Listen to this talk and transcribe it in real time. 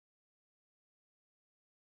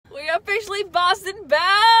officially Boston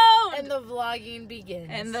bound! And the vlogging begins.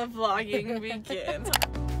 And the vlogging begins.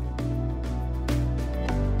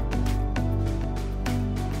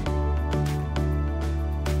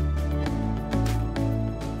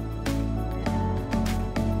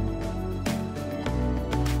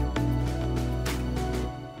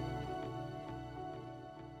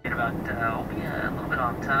 We'll be a little bit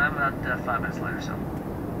on time, about 5 minutes later, so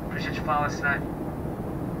appreciate you following us tonight.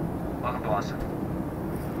 Welcome to Boston.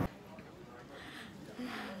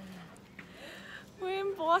 We're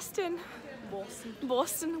in Boston.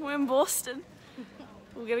 Boston. We're in Boston.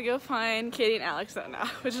 We're gonna go find Katie and Alex though now,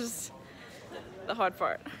 which is the hard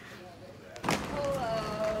part.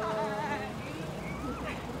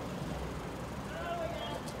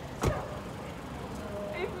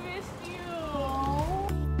 I've missed you.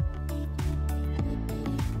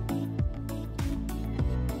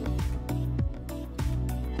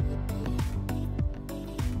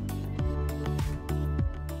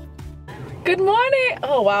 Good morning!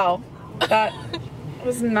 Oh wow, that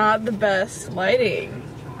was not the best lighting.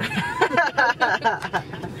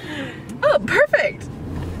 Oh, perfect!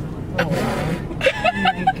 Oh wow.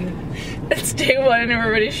 It's day one and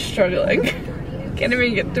everybody's struggling. Can't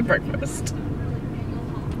even get to breakfast.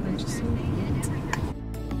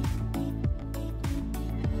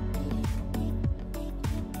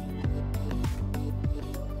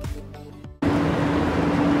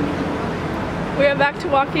 We are back to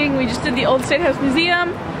walking. We just did the Old State House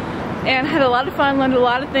Museum and had a lot of fun, learned a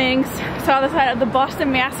lot of things. Saw the side of the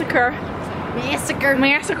Boston Massacre.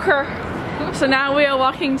 Massacre. So now we are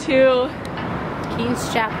walking to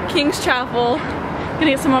King's Chapel. King's Chapel. Gonna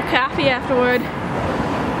get some more coffee afterward.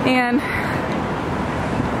 And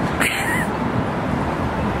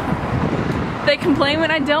they complain when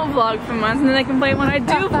I don't vlog for months, and then they complain when I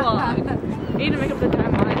do vlog. I need to make up the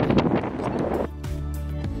timeline.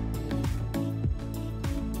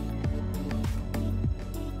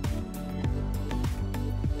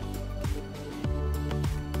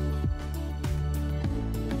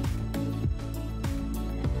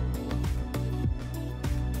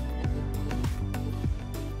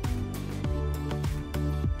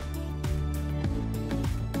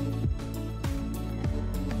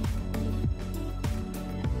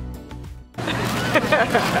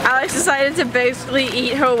 Alex decided to basically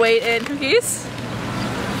eat her weight in cookies.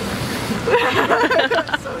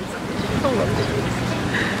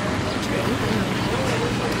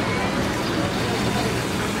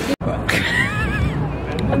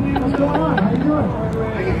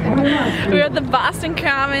 We're at the Boston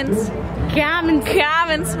Commons.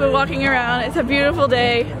 Commons. We're walking around. It's a beautiful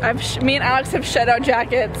day. Me and Alex have shed our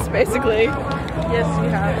jackets, basically. Yes, we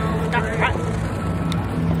have.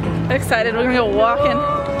 Excited. We're gonna go walking.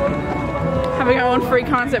 Having our own free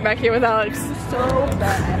concert back here with Alex. So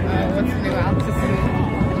bad. What's new, Alex?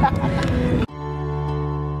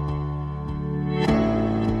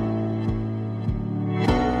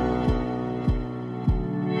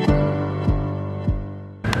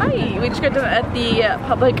 Hi! We just got done at the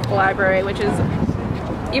public library, which is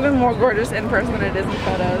even more gorgeous in person than it is in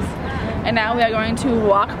photos. And now we are going to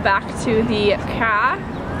walk back to the car.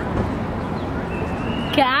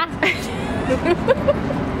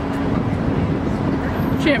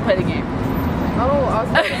 She didn't play the game. Oh, I was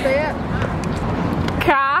about to say it.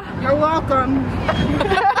 Ka. You're welcome.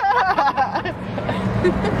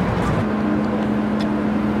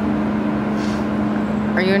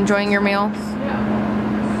 Are you enjoying your meal?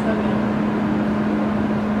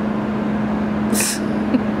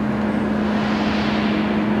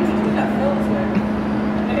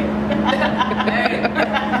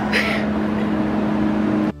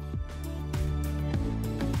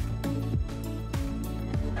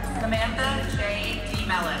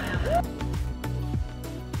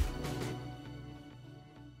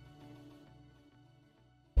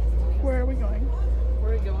 Where are we going?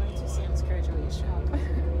 We're going to Sam's graduation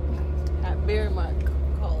at Merrimack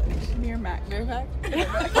College. Merrimack. Merrimack?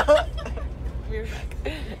 Merrimack.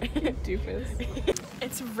 Doofus.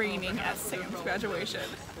 It's raining at Sam's graduation.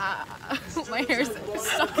 My hair's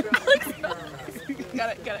stuck.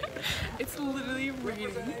 Got it. It's literally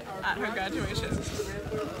raining at her graduation.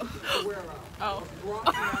 Oh.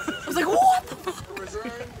 I was like, what the fuck?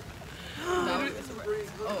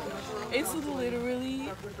 It's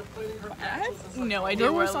literally. I have no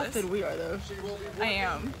idea where I live. We are though. I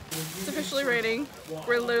am. It's officially raining.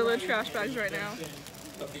 We're literally trash bags right now.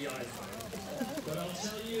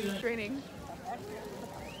 It's raining.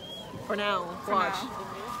 For now. Watch.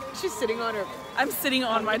 She's sitting on her. I'm sitting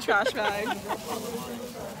on my trash bag.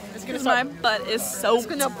 It's gonna My butt is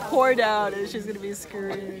soaked. It's gonna pour down and she's gonna be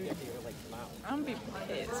screwed. I'm gonna be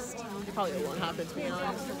pissed. You probably won't happen, to be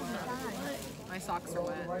honest. My socks are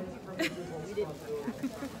wet.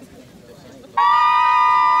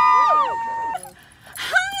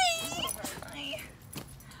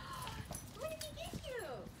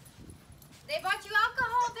 They bought you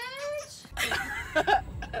alcohol, bitch!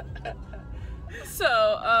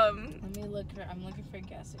 So, Let me look. I'm looking for a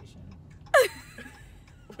gas station.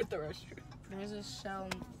 With the restroom. There's a Shell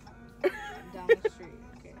down the street.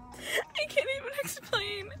 Okay. I can't even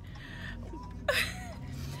explain.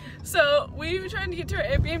 So, we were trying to get to our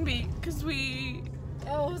Airbnb because we...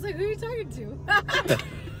 Oh, I was like, who are you talking to?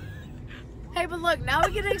 Hey, but look, now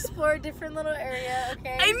we get to explore a different little area,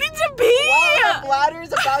 okay? I need to pee! Wow, the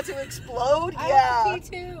bladder's about to explode? I Yeah. want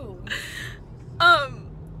to pee too.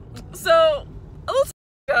 So, let's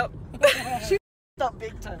up. She up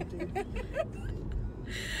big time, dude.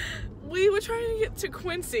 We were trying to get to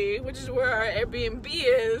Quincy, which is where our Airbnb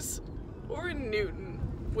is, or in Newton,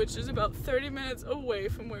 which is about 30 minutes away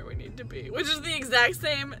from where we need to be, which is the exact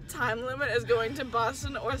same time limit as going to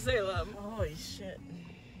Boston or Salem. Holy shit.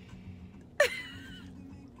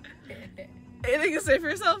 Anything to say for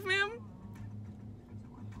yourself, ma'am?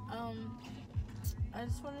 I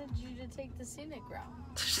just wanted you to take the scenic route.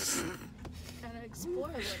 Kind of explore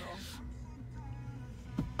a little.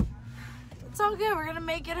 It's all good. We're gonna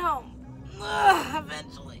make it home.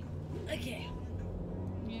 Eventually. Okay.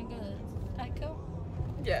 You gonna go to Petco?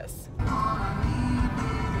 Yes.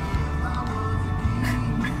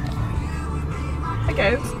 Hi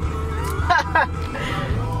guys.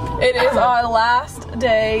 It is our last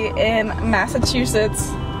day in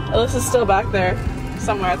Massachusetts. Alyssa's still back there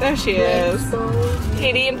somewhere. There she is.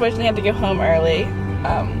 Katie unfortunately had to go home early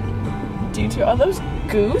due to all those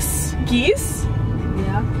geese.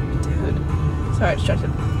 Yeah. Dude, sorry,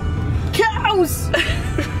 distracted. Cows!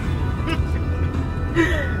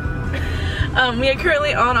 We are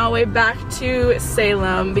currently on our way back to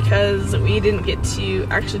Salem because we didn't get to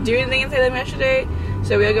actually do anything in Salem yesterday.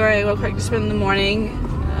 So we are going real quick to spend the morning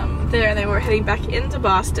there, and then we're heading back into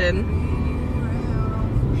Boston.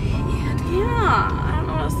 And yeah, I don't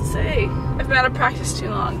know what else to say. I've been out of practice too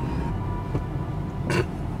long.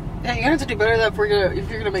 Yeah, you're gonna have to do better than if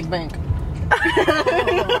you're gonna make bank.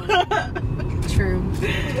 True.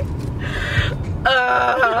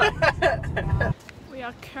 We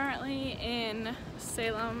are currently in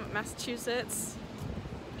Salem, Massachusetts.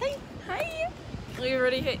 Hey, hi. We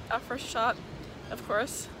already hit our first shot, of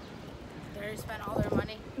course. They already spent all their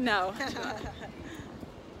money. No.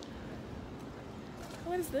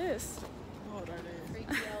 What is this? Oh, darn it. Freaky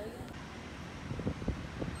Elliot.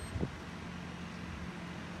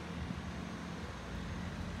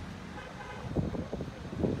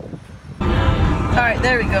 Alright,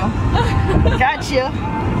 there we go. Gotcha.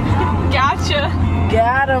 Gotcha.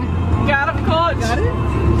 Got him. Got him, coach. Got it?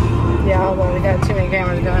 Yeah, hold on. We got too many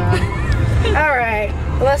cameras going on. Alright.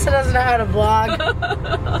 Alyssa doesn't know how to vlog.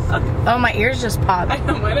 Oh, my ears just popped. I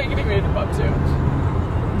know, mine are getting ready to pop too.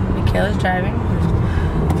 Michaela's driving.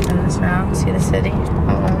 Turn this around. See the city.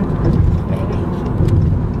 Hold on.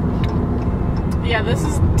 Maybe. Yeah, this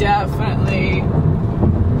is definitely...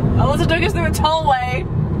 Alyssa took us through a tollway.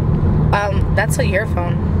 That's a your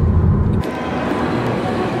phone.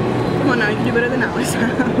 Come on now, you can do better than that, Lisa.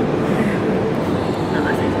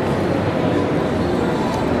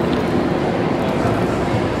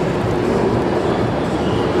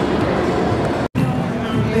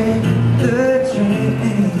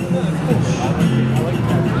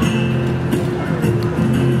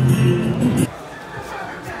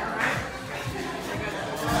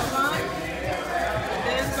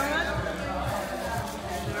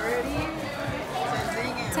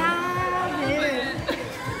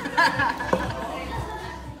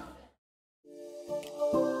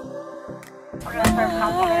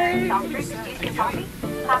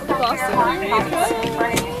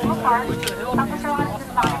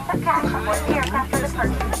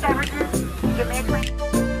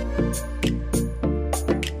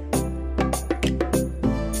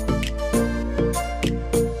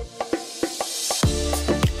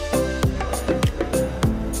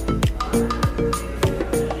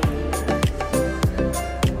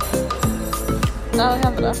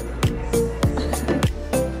 Alejandra.